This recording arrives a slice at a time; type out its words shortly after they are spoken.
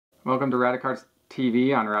Welcome to Radicards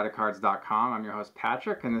TV on Radicards.com. I'm your host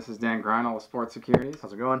Patrick, and this is Dan Greinel with Sports Securities.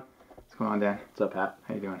 How's it going? What's going on, Dan? What's up, Pat?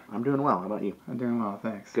 How you doing? I'm doing well. How about you? I'm doing well,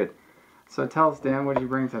 thanks. Good. So tell us, Dan, what did you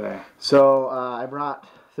bring today? So I brought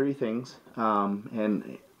three things,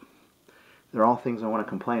 and they're all things I want to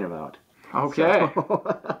complain about. Okay.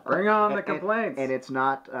 So, Bring on the complaints. And it's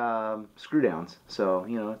not screw downs, so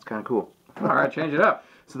it's kind of cool. All right, change it up.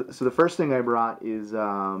 So the first thing I brought is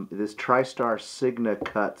this TriStar Signa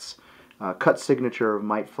Cuts cut signature of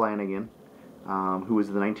Mike Flanagan, who was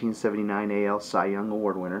the 1979 AL Cy Young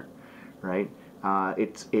Award winner. Right?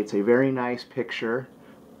 It's a very nice picture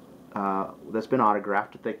that's been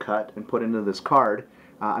autographed that they cut and put into this card.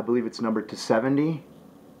 I believe it's numbered to 70.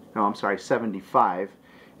 No, I'm sorry, 75.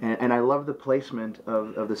 And I love the placement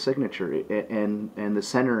of the signature and the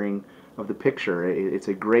centering of the picture. It's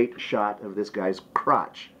a great shot of this guy's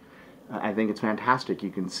crotch. I think it's fantastic. You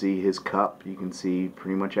can see his cup. You can see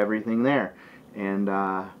pretty much everything there. And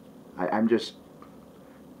I'm just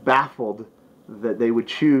baffled that they would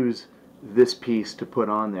choose this piece to put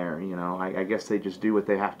on there. I guess they just do what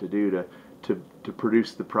they have to do to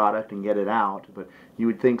produce the product and get it out. But you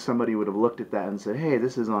would think somebody would have looked at that and said, hey,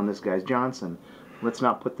 this is on this guy's Johnson. Let's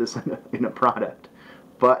not put this in a product.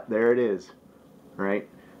 But there it is, right?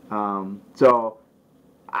 So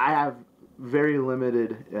I have very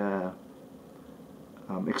limited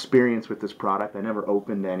experience with this product. I never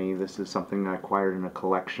opened any. This is something I acquired in a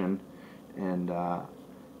collection, and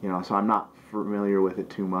so I'm not familiar with it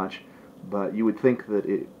too much. But you would think that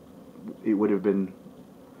it would have been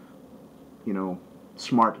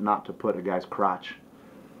smart not to put a guy's crotch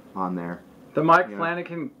on there. The Mike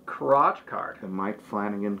Flanagan crotch card. The Mike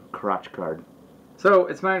Flanagan crotch card. So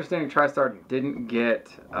it's my understanding TriStar didn't get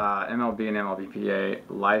MLB and MLBPA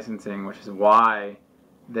licensing, which is why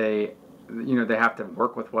they have to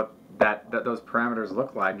work with what those parameters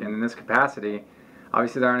look like. And in this capacity,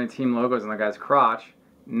 obviously there aren't any team logos on the guy's crotch.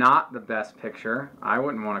 Not the best picture. I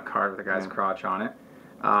wouldn't want a card with a guy's crotch on it.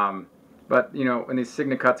 But in these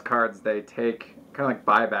Signa Cuts cards, they take kind of like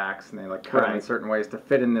buybacks, and they cut them in certain ways to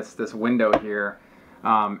fit in this window here,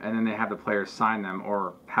 and then they have the players sign them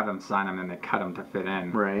or have them sign them, and they cut them to fit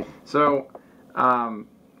in. Right. So,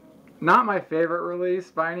 not my favorite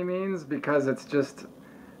release by any means, because it's just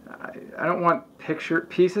I don't want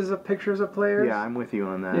pieces of pictures of players. Yeah, I'm with you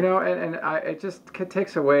on that. It just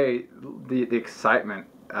takes away the excitement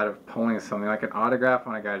out of pulling something. Like an autograph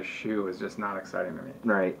on a guy's shoe is just not exciting to me.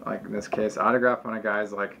 Right. Like in this case, autograph on a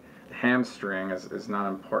guy's hamstring is not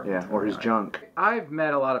important. Yeah, or his junk. I've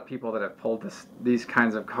met a lot of people that have pulled these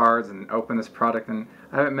kinds of cards and opened this product, and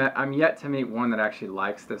I'm yet to meet one that actually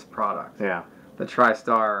likes this product. Yeah. The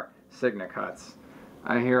TriStar Signa Cuts.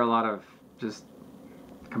 I hear a lot of just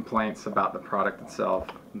complaints about the product itself.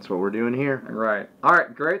 That's what we're doing here. Right. All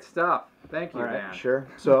right, great stuff. Thank you, All right, Dan. Sure.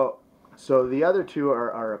 So the other two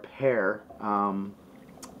are a pair.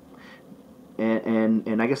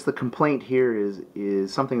 And I guess the complaint here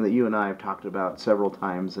is something that you and I have talked about several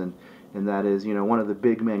times, and that is, one of the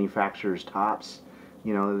big manufacturers, Topps,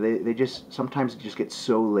 they just sometimes just get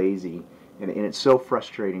so lazy, and it's so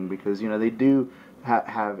frustrating because they do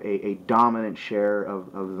have a dominant share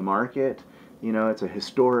of the market. It's a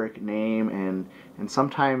historic name, and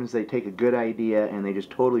sometimes they take a good idea and they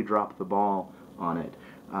just totally drop the ball on it.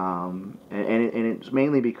 And it's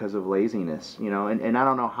mainly because of laziness, and I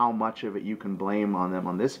don't know how much of it you can blame on them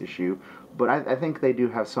on this issue, but I think they do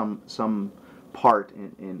have some part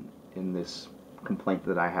in this complaint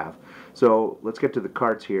that I have. So let's get to the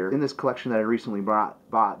cards here. In this collection that I recently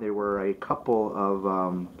bought, there were a couple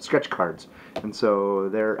of sketch cards, and so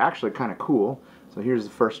they're actually kind of cool. So here's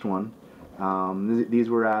the first one. These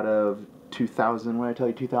were out of 2000, what did I tell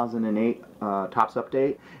you, 2008 Topps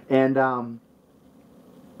Update, and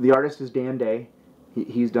the artist is Dan Day.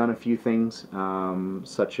 He's done a few things,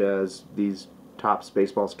 such as these Topps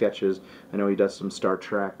baseball sketches. I know he does some Star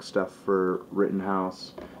Trek stuff for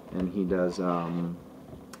Rittenhouse, and he does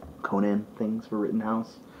Conan things for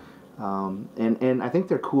Rittenhouse. And I think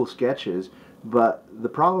they're cool sketches, but the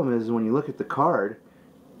problem is when you look at the card,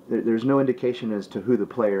 there's no indication as to who the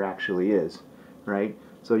player actually is, right?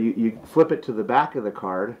 So you flip it to the back of the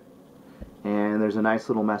card, and there's a nice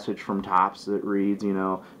little message from Topps that reads,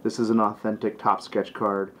 this is an authentic Topps sketch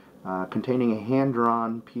card containing a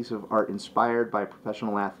hand-drawn piece of art inspired by a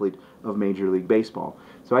professional athlete of Major League Baseball.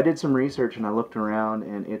 So I did some research and I looked around,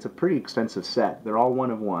 and it's a pretty extensive set. They're all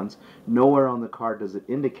one-of-ones. Nowhere on the card does it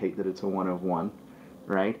indicate that it's a one-of-one,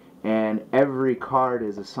 right? And every card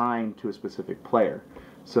is assigned to a specific player.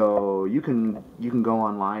 So you can go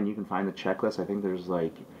online, you can find the checklist. I think there's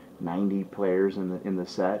 90 players in the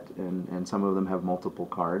set, and some of them have multiple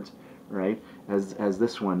cards, right? As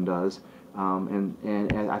this one does.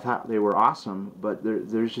 And I thought they were awesome, but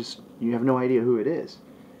there's just, you have no idea who it is.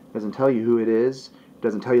 It doesn't tell you who it is. It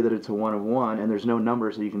doesn't tell you that it's a 1 of 1, and there's no number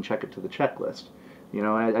so you can check it to the checklist. You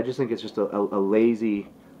know, I just think it's just a lazy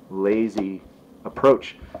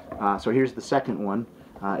approach. So here's the second one.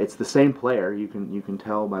 It's the same player. You can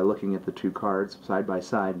tell by looking at the two cards side by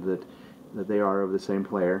side that they are of the same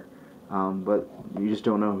player, but you just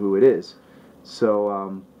don't know who it is.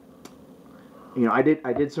 So you know, I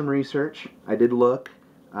did some research. I did look.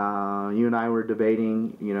 You and I were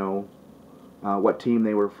debating, you know, what team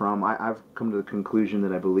they were from. I've come to the conclusion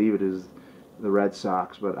that I believe it is the Red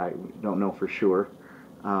Sox, but I don't know for sure.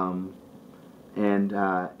 And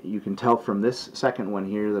you can tell from this second one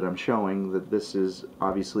here that I'm showing that this is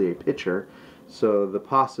obviously a pitcher. So the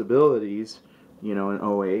possibilities, you know, in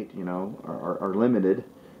 '08, you know, are limited.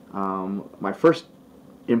 My first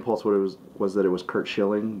impulse was that it was Kurt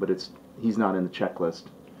Schilling, but he's not in the checklist.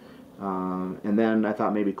 And then I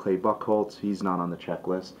thought maybe Clay Buchholz. He's not on the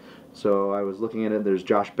checklist. So I was looking at it. There's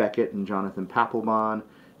Josh Beckett and Jonathan Papelbon.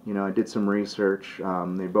 You know, I did some research.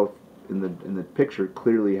 They both in the picture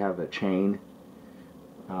clearly have a chain.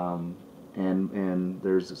 And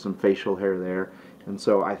there's some facial hair there. And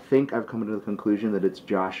so I think I've come to the conclusion that it's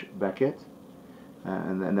Josh Beckett.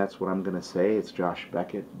 And that's what I'm going to say. It's Josh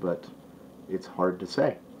Beckett, but it's hard to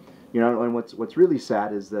say. You know, and what's really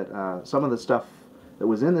sad is that some of the stuff that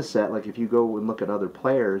was in the set, like if you go and look at other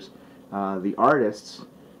players, the artists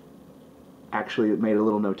actually made a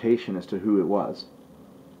little notation as to who it was.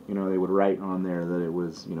 You know, they would write on there that it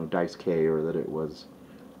was, you know, Dice K, or that it was,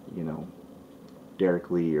 you know,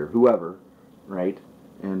 Derek Lee or whoever, right?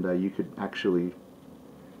 And you could actually,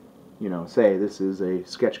 you know, say this is a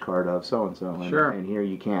sketch card of so-and-so. Sure. And here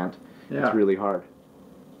you can't. Yeah. It's really hard.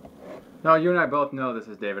 No, you and I both know this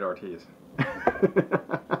is David Ortiz.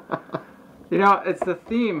 You know, it's the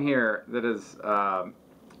theme here that is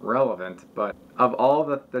relevant, but of all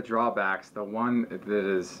the drawbacks, the one that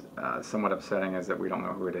is somewhat upsetting is that we don't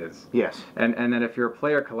know who it is. Yes. And that if you're a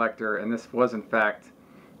player collector, and this was in fact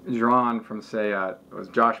drawn from, say, it was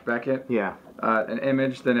Josh Beckett, yeah, an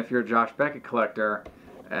image, then if you're a Josh Beckett collector,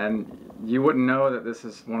 and you wouldn't know that this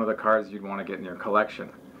is one of the cards you'd want to get in your collection.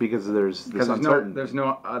 Because there's uncertainty. There's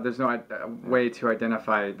no way to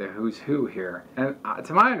identify the who's who here. And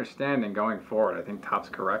to my understanding, going forward, I think Topps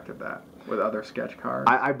corrected that with other sketch cards.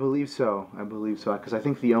 I believe so. I believe so. Because I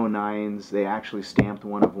think the '09s, they actually stamped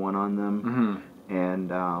 1 of 1 on them. Mm-hmm. And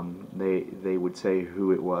they would say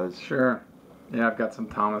who it was. Sure. Yeah, I've got some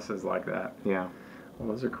Thomases like that. Yeah. Well,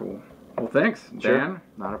 those are cool. Well, thanks, Dan. Sure.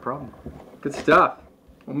 Not a problem. Good stuff.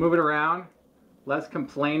 We'll move it around. Less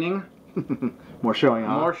complaining. More showing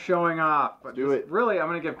off. More showing off. But do it. Really, I'm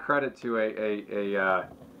going to give credit to a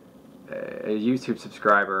YouTube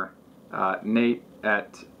subscriber, Nate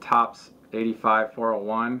at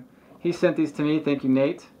Tops85401. He sent these to me. Thank you,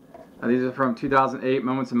 Nate. These are from 2008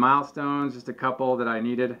 Moments and Milestones. Just a couple that I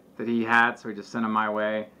needed that he had, so he just sent them my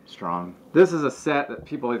way. Strong. This is a set that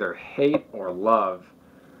people either hate or love.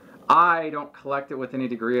 I don't collect it with any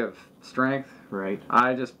degree of strength. Right.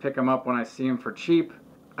 I just pick them up when I see them for cheap.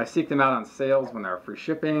 I seek them out on sales when they're free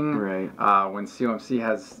shipping. Right. When COMC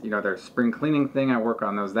has, you know, their spring cleaning thing, I work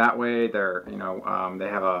on those that way. They're, you know, they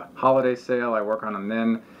have a holiday sale. I work on them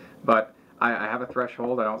then. But I have a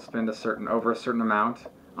threshold. I don't spend over a certain amount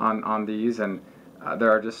on these, and there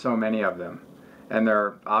are just so many of them. And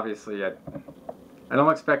they're obviously I don't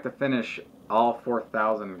expect to finish all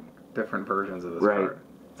 4,000 different versions of this card.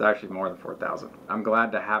 It's actually more than 4,000. I'm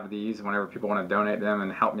glad to have these whenever people want to donate them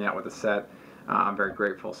and help me out with the set. I'm very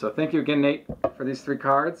grateful. So thank you again, Nate, for these 3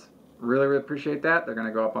 cards. Really, really appreciate that. They're going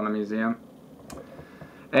to go up on the museum.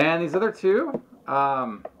 And these other 2,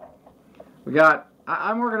 we got,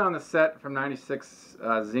 I'm working on the set from '96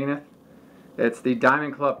 Zenith. It's the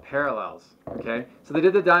Diamond Club Parallels. Okay, so they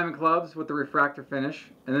did the Diamond Clubs with the refractor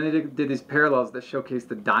finish, and then they did these parallels that showcase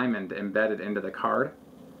the diamond embedded into the card.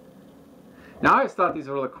 Now, I always thought these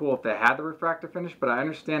were really cool if they had the refractor finish, but I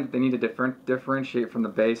understand that they need to differentiate from the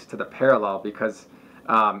base to the parallel because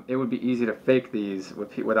it would be easy to fake these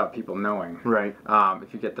without people knowing. Right.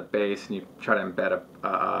 If you get the base and you try to embed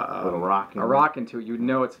a little rock into it, you'd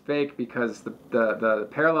know it's fake because the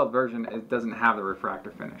parallel version doesn't have the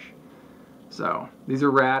refractor finish. So these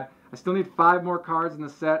are rad. I still need 5 more cards in the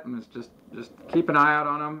set, and just keep an eye out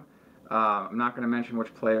on them. I'm not going to mention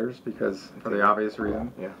which players because for the obvious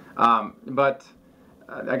reason. Yeah. But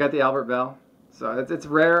I got the Albert Bell, so it's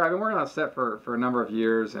rare. I've been working on a set for a number of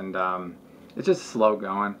years, and it's just slow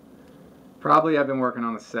going. Probably I've been working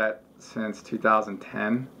on the set since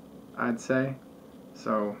 2010, I'd say.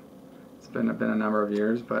 So it's been a number of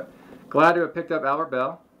years, but glad to have picked up Albert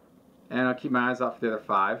Bell, and I'll keep my eyes out for the other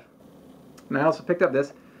 5. And I also picked up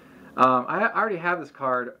this. I already have this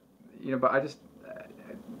card, but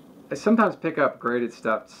I sometimes pick up graded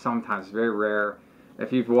stuff. Sometimes, very rare.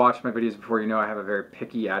 If you've watched my videos before, you know I have a very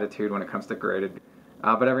picky attitude when it comes to graded.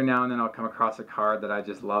 But every now and then I'll come across a card that I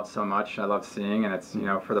just love so much, I love seeing, and it's,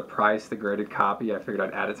 for the price, the graded copy, I figured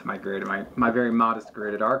I'd add it to my very modest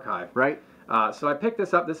graded archive. Right. So I picked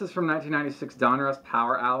this up. This is from 1996 Donruss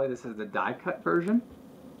Power Alley. This is the die cut version.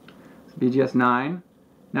 It's BGS 9.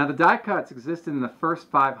 Now the die cuts existed in the first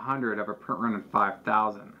 500 of a print run in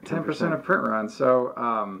 5,000. 10% of print run.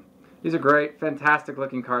 So these are great, fantastic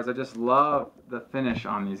looking cards. I just love the finish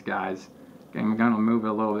on these guys. I'm going to move it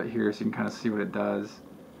a little bit here so you can kind of see what it does.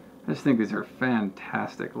 I just think these are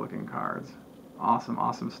fantastic looking cards. Awesome,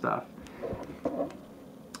 awesome stuff.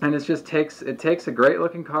 And it takes a great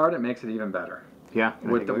looking card and makes it even better. Yeah.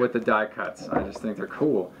 With the die cuts. I just think they're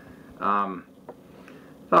cool.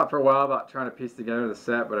 Thought for a while about trying to piece together the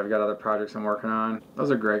set, but I've got other projects I'm working on.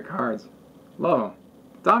 Those are great cards. Love them.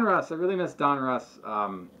 Donruss, I really miss Donruss,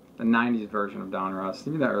 the 90s version of Donruss.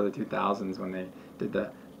 Even the early 2000s when they did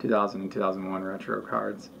the 2000 and 2001 retro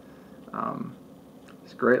cards.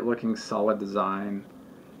 It's great looking, solid design,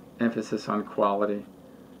 emphasis on quality.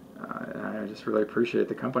 I just really appreciate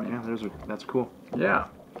the company. Yeah, that's cool. Yeah.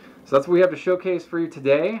 So that's what we have to showcase for you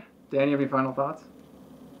today. Dan, you have any final thoughts?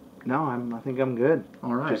 No, I think I'm good.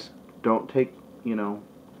 All right. Just don't take,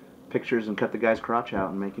 pictures and cut the guy's crotch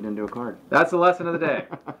out and make it into a card. That's the lesson of the day.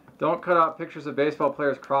 Don't cut out pictures of baseball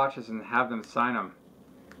players' crotches and have them sign them.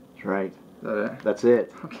 That's right. Is that it? That's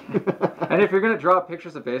it. Okay. And if you're going to draw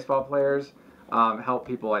pictures of baseball players, help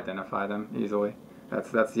people identify them easily.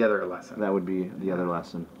 That's the other lesson. That would be the other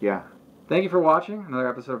lesson. Yeah. Thank you for watching another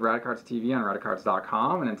episode of Radicards TV on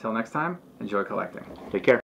Radicards.com. And until next time, enjoy collecting. Take care.